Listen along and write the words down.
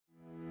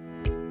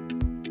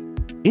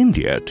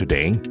India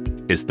today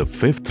is the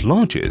fifth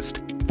largest,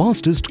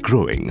 fastest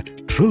growing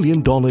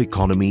trillion-dollar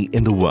economy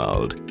in the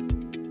world.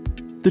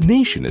 The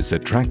nation is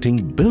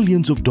attracting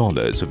billions of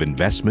dollars of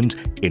investment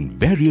in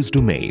various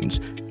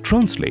domains,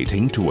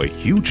 translating to a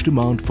huge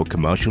demand for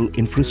commercial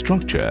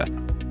infrastructure,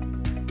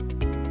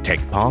 tech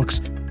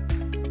parks,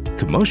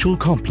 commercial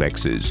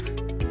complexes,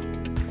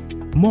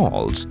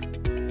 malls,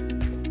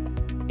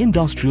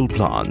 industrial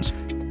plants,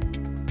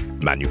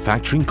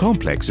 manufacturing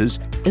complexes,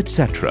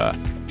 etc.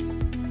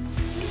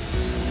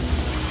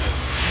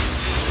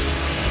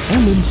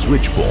 Elins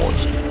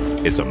Switchboards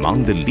is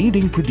among the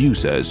leading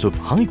producers of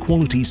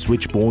high-quality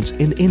switchboards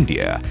in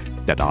India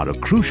that are a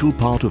crucial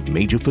part of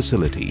major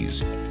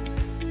facilities.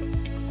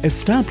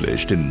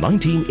 Established in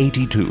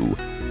 1982,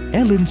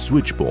 Elins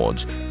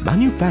Switchboards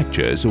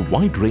manufactures a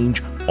wide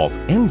range of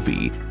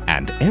LV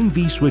and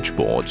MV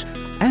switchboards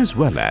as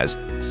well as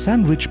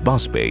sandwich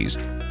bus bays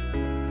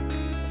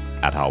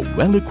at our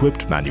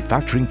well-equipped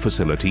manufacturing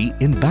facility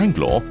in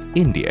Bangalore,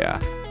 India.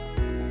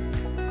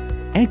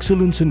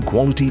 Excellence in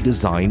quality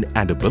design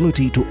and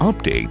ability to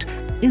update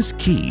is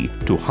key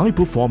to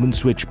high-performance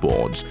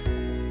switchboards.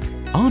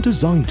 Our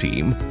design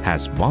team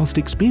has vast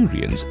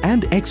experience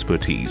and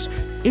expertise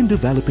in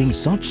developing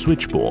such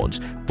switchboards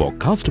for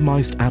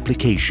customized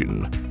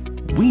application.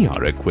 We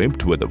are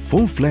equipped with a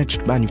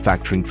full-fledged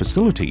manufacturing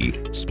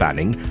facility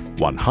spanning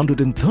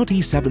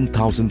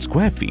 137,000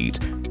 square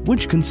feet,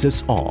 which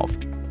consists of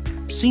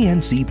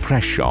CNC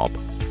press shop,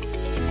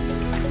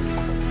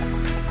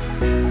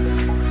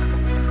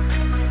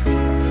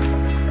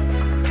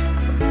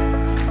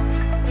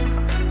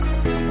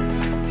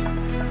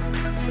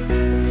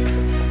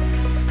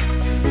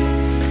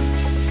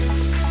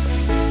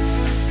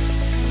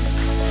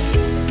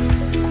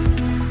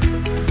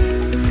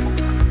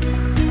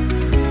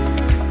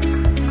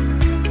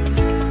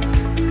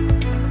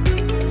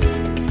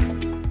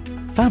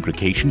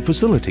 fabrication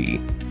facility,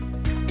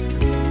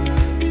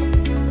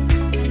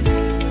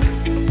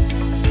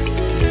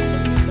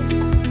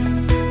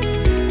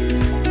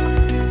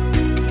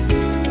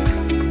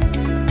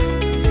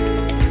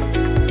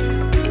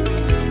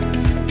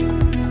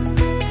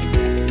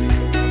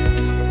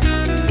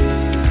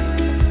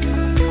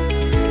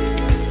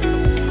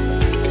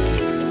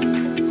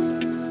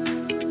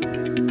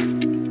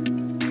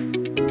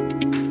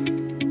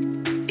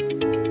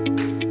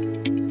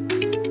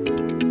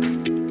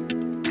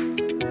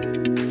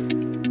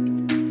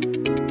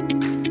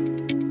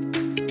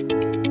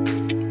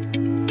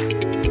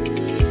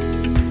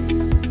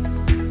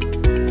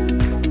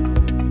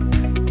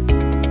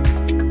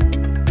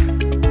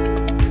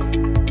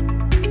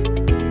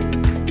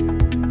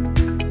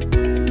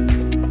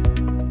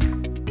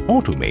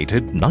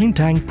 automated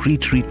 9-tank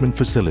pre-treatment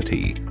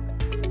facility,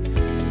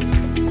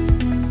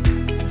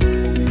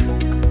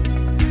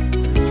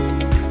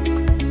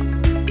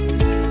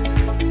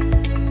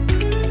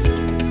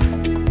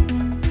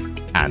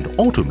 and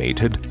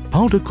automated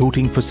powder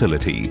coating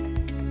facility.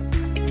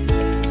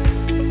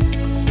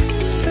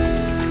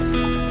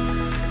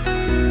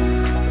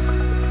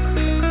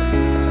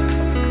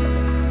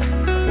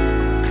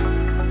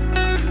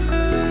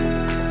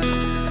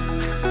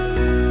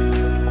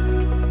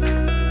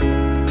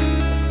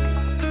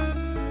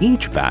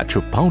 Each batch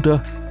of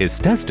powder is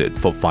tested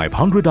for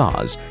 500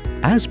 hours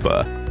as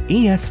per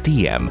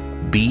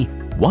ASTM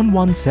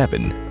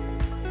B117.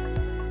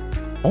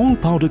 All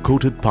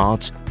powder-coated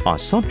parts are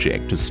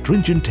subject to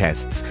stringent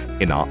tests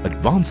in our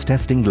advanced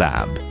testing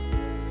lab.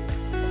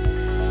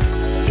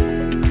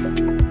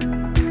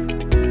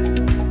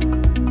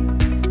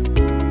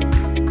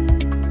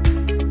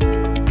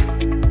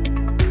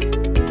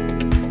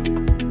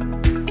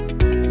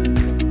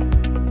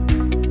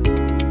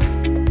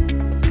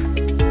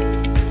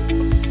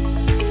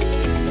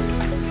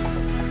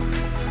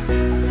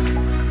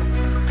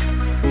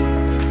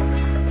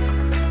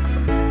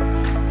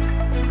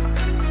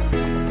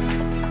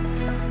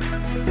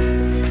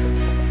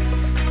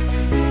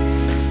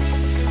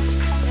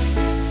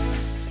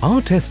 Our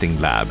testing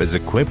lab is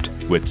equipped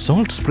with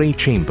salt spray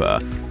chamber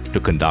to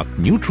conduct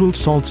neutral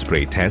salt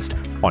spray test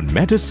on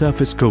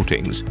meta-surface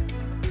coatings.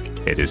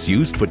 It is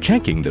used for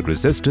checking the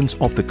resistance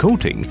of the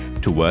coating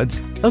towards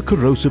a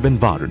corrosive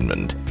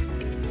environment.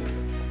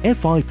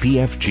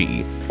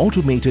 FIPFG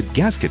automated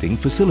gasketing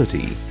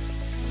facility.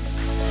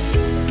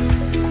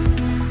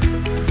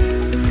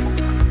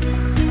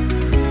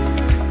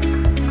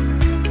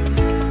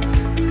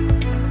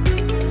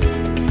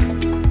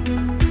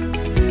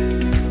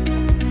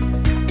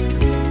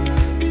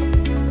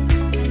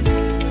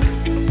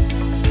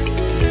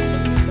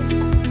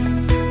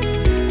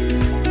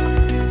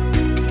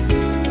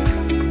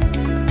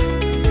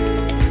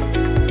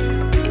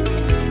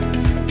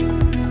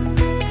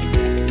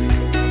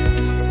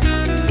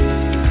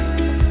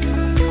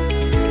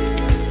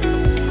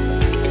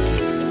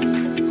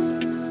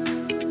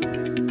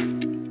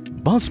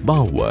 Bus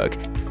bar work,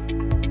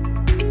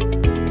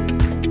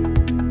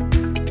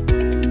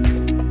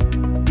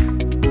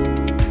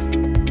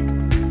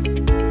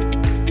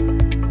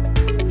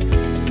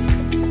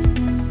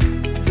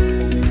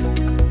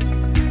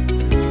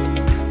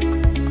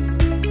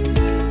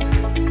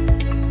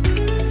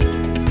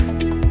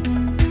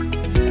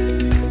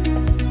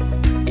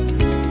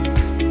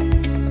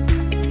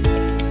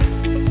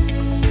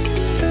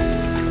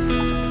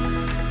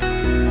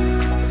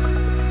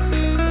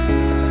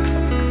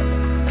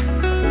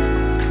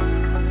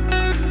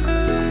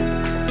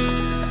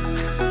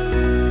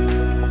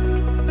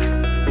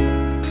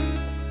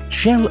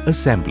 shell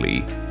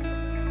assembly,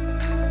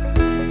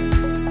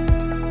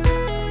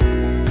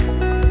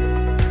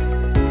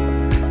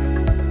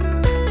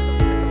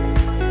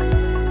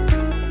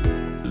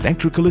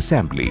 electrical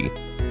assembly,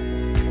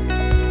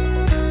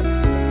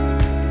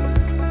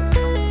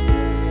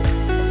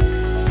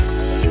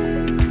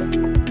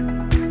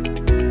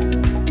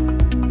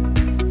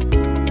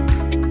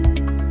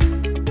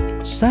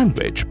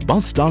 sandwich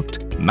bus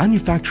duct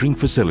manufacturing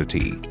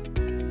facility.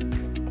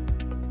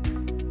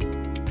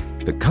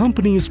 The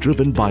company is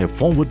driven by a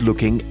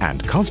forward-looking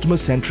and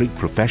customer-centric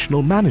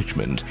professional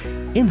management,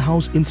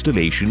 in-house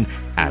installation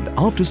and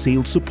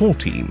after-sales support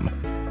team.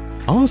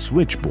 Our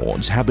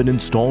switchboards have been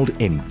installed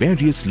in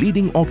various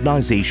leading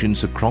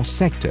organizations across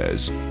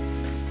sectors.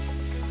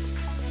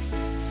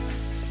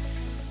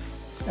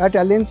 At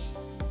Elins,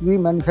 we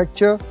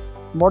manufacture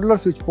modular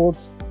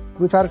switchboards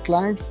with our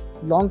clients'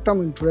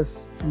 long-term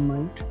interests in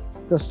mind.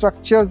 The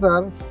structures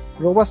are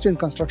robust in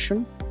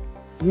construction.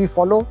 We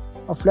follow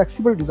a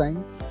flexible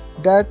design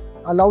that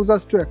allows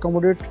us to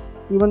accommodate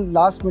even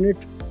last-minute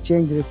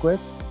change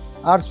requests.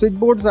 Our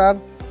switchboards are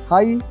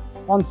high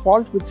on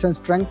fault-withstand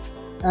strength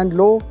and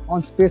low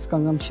on space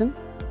consumption.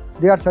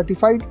 They are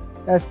certified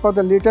as per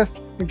the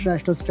latest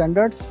international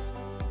standards.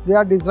 They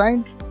are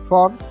designed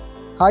for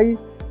high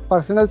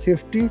personnel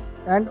safety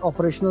and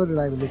operational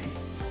reliability.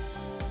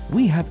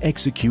 We have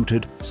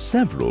executed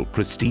several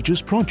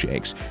prestigious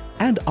projects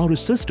and are a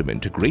system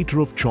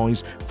integrator of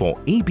choice for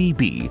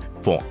ABB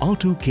for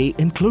R2K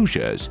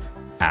enclosures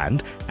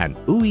and an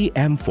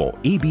OEM for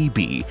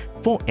ABB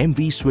for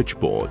MV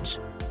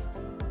Switchboards.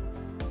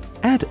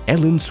 At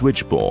Elins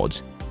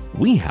Switchboards,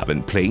 we have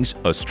in place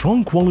a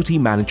strong quality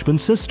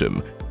management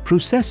system,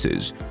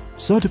 processes,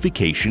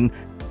 certification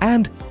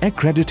and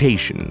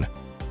accreditation.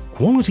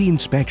 Quality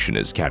inspection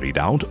is carried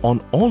out on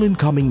all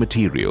incoming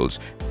materials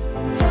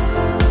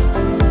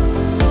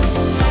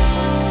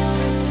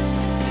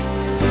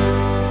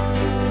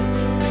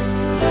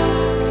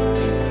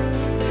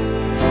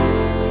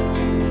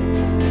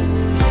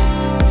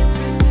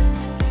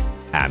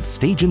and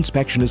stage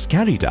inspection is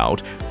carried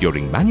out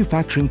during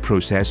manufacturing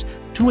process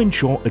to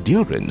ensure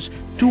adherence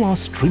to our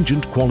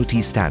stringent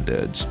quality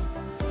standards.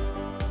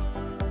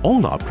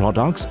 All our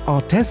products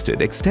are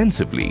tested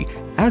extensively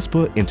as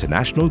per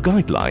international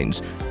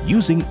guidelines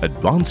using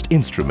advanced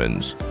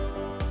instruments.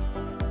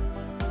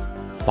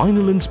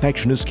 Final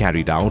inspection is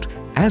carried out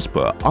as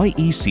per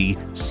IEC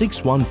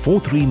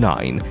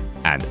 61439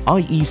 and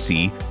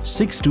IEC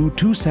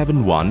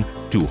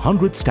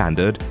 62271-200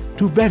 standard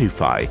to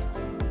verify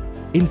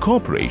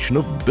incorporation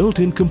of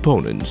built-in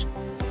components,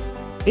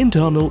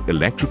 internal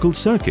electrical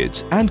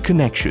circuits and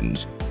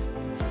connections,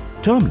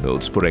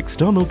 terminals for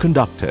external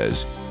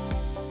conductors,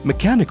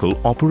 mechanical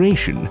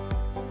operation,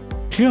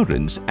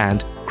 clearance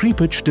and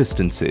creepage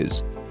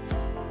distances,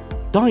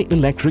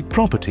 dielectric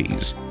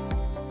properties,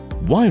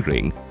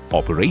 wiring,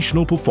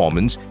 operational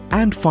performance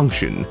and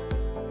function.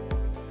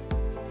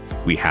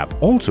 We have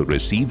also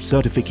received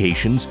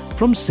certifications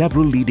from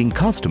several leading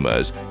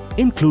customers,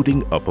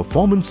 including a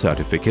performance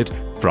certificate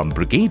from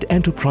Brigade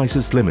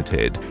Enterprises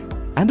Limited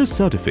and a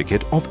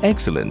certificate of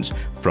excellence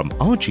from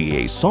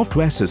RGA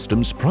Software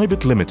Systems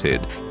Pvt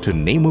Ltd, to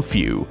name a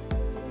few.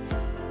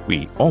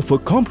 We offer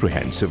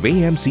comprehensive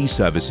AMC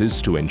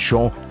services to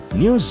ensure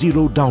near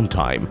zero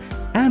downtime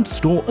and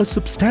store a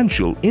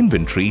substantial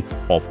inventory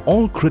of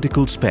all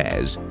critical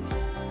spares.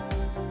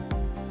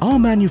 Our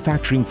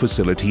manufacturing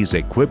facility is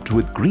equipped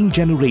with green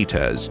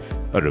generators,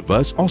 a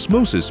reverse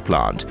osmosis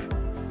plant,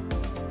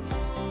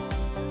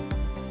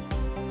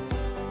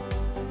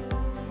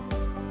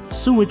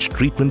 sewage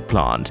treatment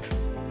plant,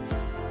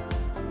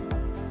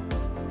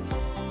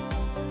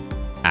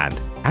 and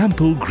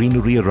ample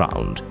greenery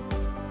around.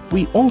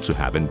 We also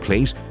have in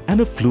place an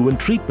effluent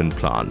treatment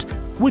plant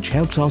which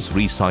helps us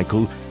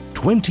recycle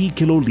 20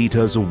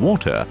 kiloliters of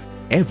water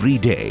every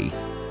day.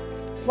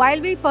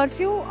 While we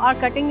pursue our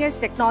cutting-edge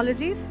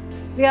technologies,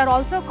 we are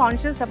also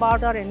conscious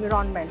about our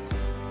environment.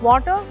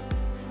 Water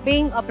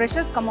being a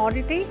precious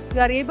commodity,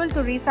 we are able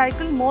to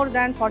recycle more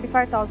than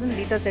 45,000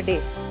 liters a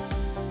day.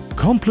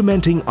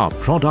 Complementing our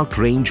product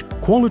range,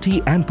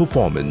 quality and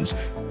performance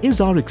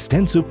is our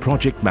extensive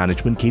project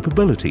management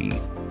capability.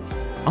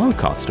 Our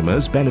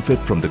customers benefit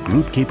from the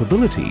group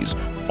capabilities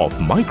of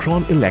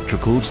Micron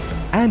Electricals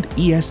and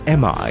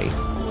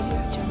ESMI.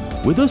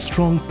 With a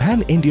strong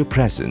pan-India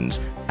presence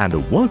and a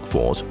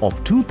workforce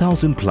of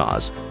 2,000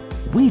 plus,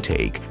 we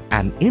take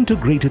an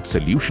integrated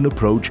solution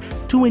approach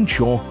to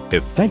ensure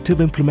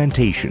effective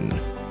implementation.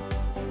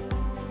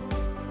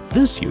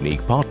 This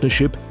unique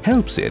partnership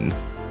helps in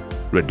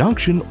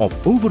reduction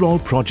of overall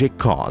project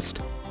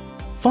cost,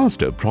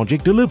 faster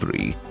project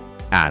delivery,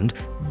 and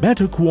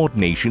better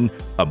coordination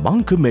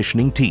among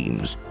commissioning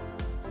teams.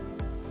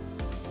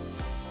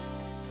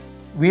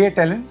 We at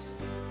Elins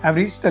have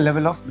reached a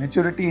level of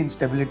maturity and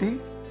stability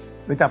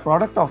with our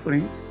product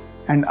offerings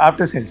and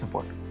after-sales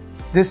support.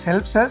 This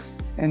helps us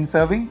in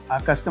serving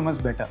our customers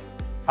better.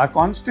 Our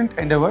constant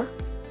endeavor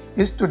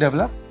is to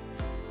develop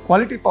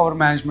quality power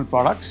management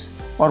products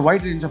for a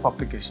wide range of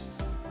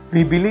applications.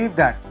 We believe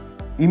that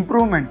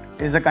Improvement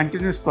is a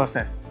continuous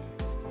process,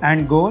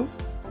 and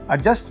goals are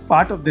just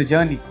part of the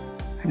journey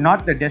and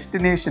not the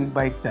destination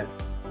by itself.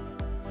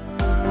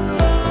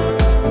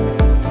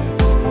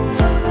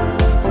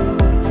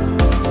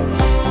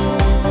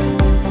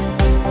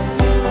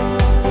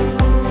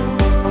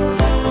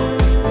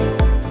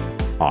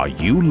 Are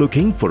you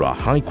looking for a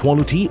high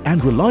quality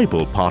and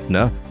reliable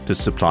partner to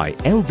supply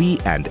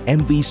LV and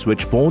MV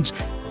switchboards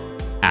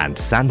and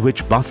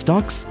sandwich bus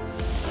ducts?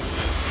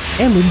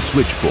 Elins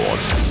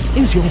Switchboards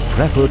is your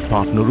preferred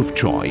partner of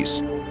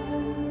choice.